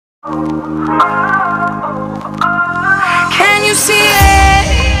Can you see it?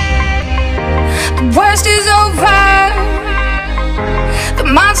 The worst is over. The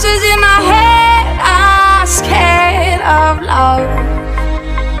monsters in my head are scared of love.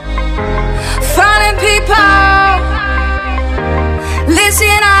 Finding people,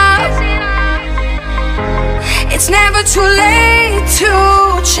 listen up. It's never too late to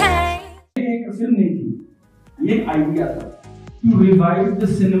change. एक film नहीं थी, ये एक idea था to revive the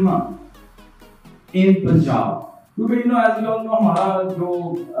cinema in Punjab. क्योंकि as you all know हमारा जो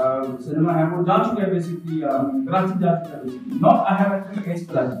cinema है वो जा चुका है basically कराची जा चुका है basically. Not I have actually against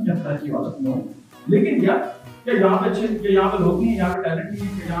Karachi वाला no. लेकिन क्या यहाँ पे अच्छे क्या यहाँ पे लोग नहीं यहाँ पे टैलेंट नहीं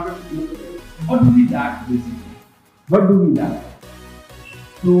है यहाँ पे what do we lack basically? What do we lack?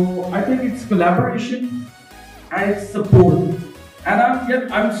 So I think it's collaboration and it's support. And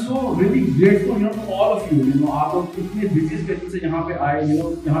I'm so really grateful, to all of you. आप लोग इतने busy schedule से यहाँ पे आए,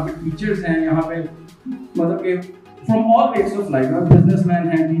 यहाँ पे teachers हैं, यहाँ पे मतलब कि from all walks of life, businessmen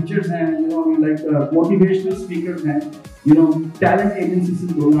हैं, teachers हैं, like motivational speakers हैं, talent agencies से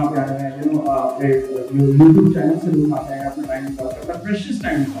लोग यहाँ पे आए हैं, YouTube channel से लोग आते हैं अपना time निकालते हैं, अपना precious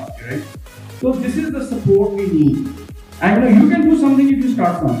time निकालते हैं, right? So this is the support we need, and you can do something if you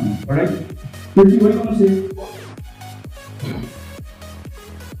start something, alright? So what do you want to say?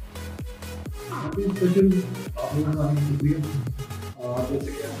 Special आप लोगों का शुक्रिया जैसे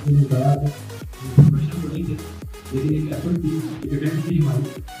कि आपने बताया प्रोफेशनल नहीं थे लेकिन एक एफर्ट थी एक अटेम्प्ट थी हमारी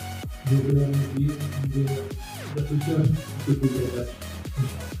जो कि हमने की the future to be better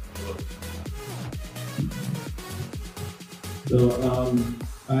So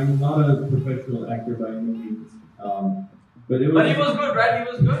I'm not a professional actor by any means but he was good, right? He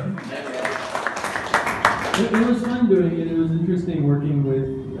was good. It was fun doing it. It was interesting working with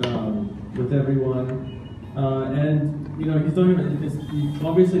everyone, and he's talking about this.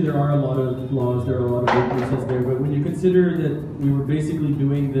 Obviously, there are a lot of flaws, there are a lot of weaknesses there. But when you consider that we were basically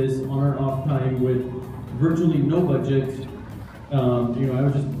doing this on our off time with virtually no budget, I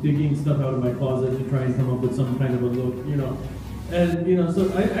was just digging stuff out of my closet to try and come up with some kind of a look, and so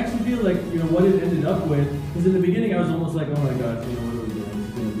I actually feel like what it ended up with. Because in the beginning, I was almost like, oh my gosh, what are we doing?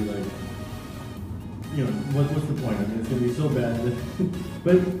 It's going to be like. What's the point? I mean, it's going to be so bad.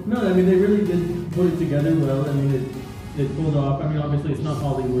 But no, I mean, they really did put it together well. I mean, it pulled off. I mean, obviously, it's not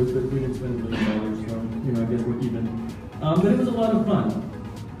Hollywood, but we didn't spend $1 million, so, I guess we're even. But it was a lot of fun.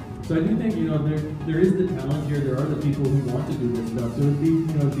 So I do think, there is the talent here. There are the people who want to do this stuff. So it'd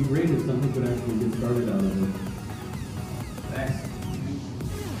be great if something could actually get started out of it. Thanks.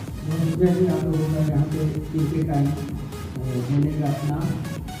 जैसे आप लोगों का यहाँ पे टीके time देने का अपना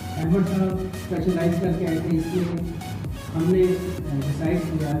एफर्ट स्पेशलाइज करके आए थे इसलिए हमने डिसाइड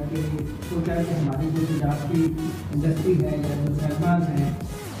किया कि सोचा कि हमारी जो पंजाब की इंडस्ट्री है या जो शहबाज हैं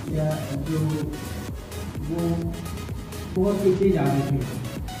या जो वो बहुत पीछे जा रहे थे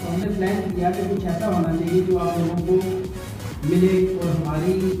तो हमने प्लान किया कि कुछ ऐसा होना चाहिए जो आप लोगों को मिले और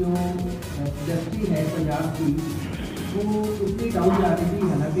हमारी जो इंडस्ट्री है पंजाब की वो उतनी डाउन जा रही थी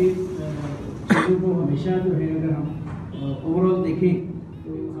हालांकि चीज़ों को हमेशा जो है अगर हम ओवरऑल देखें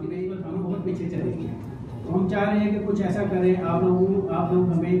तो हम बहुत पीछे चले गए तो हम चाह रहे हैं कि कुछ ऐसा करें आप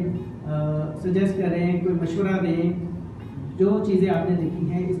लोग हमें सजेस्ट करें कोई मशवरा दें जो चीज़ें आपने देखी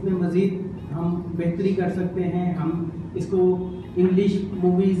हैं इसमें मज़ीद हम बेहतरी कर सकते हैं हम इसको इंग्लिश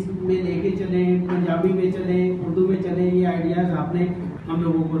मूवीज़ में लेके चलें पंजाबी में चलें उर्दू में चलें ये आइडियाज़ आपने हम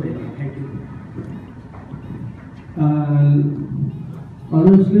लोगों को देने हैं thank you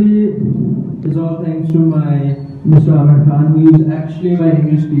Honestly, it's all thanks to my Mr. Ahmed Khan, who is actually my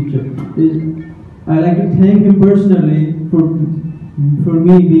English teacher. I like to thank him personally for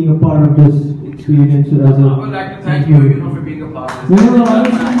me being a part of this experience. I would like to thank you, for being a part of this. No,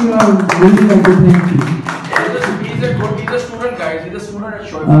 honestly, I would really like to thank you. He's a student, guys. He's a student at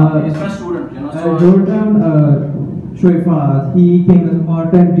Shoifat. He's my student, so Jordan Shoifat, he came as a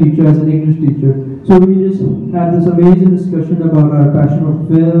part-time teacher, as an English teacher. So we just had this amazing discussion about our passion of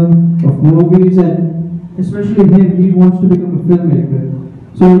film, of movies, and especially him, he wants to become a filmmaker.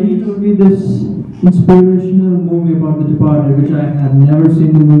 So he told me this inspirational movie about The Departed, which I had never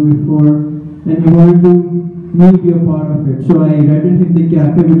seen the movie before, and he wanted to me be a part of it. So I rented him the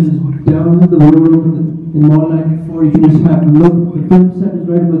cafe, which is down the road in Mall 94. You can just have a look. The film set is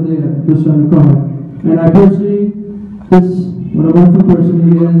right over there, just on the corner. And I personally, what a wonderful person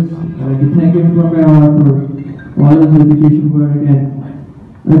he is. I'd like to thank him from my heart for all his education work. And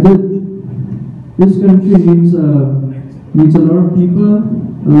this country needs a lot of people,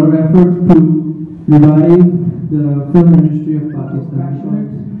 a lot of effort to revive the film industry of Pakistan.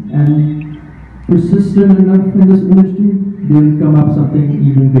 And persistent enough in this industry, we'll come up something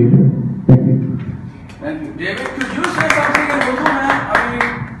even greater. Thank you. Thank you. David, could you say something in Urdu, man? I mean,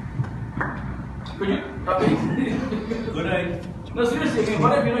 could you? Could I? No, seriously, I mean,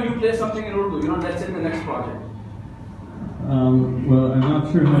 what if you play something in Urdu? Let's say in the next project. Well, I'm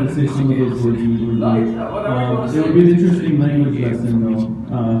not sure how to say some of those words in Urdu. Whatever It would be an interesting language lesson, though.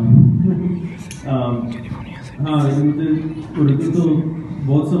 हाँ, मुझे उर्दू तो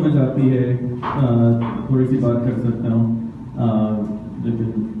बहुत समझ आती है, थोड़ी सी बात कर सकता हूँ, लेकिन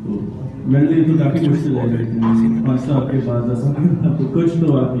तो मेरे लिए तो काफ़ी मुश्किल है, लेकिन 5 साल के बाद 10 साल के बाद तो कुछ तो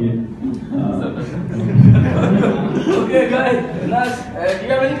आती है. Okay, guys, Nas, do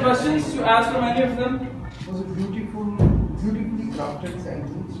you have any questions to ask from any of them? It was a beautifully crafted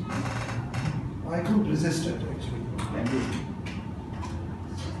sentence. I couldn't resist it actually. Thank you.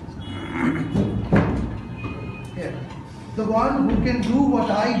 Yeah. The one who can do what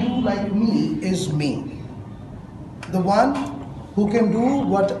I do like me is me. The one who can do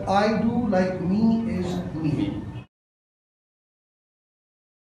what I do like me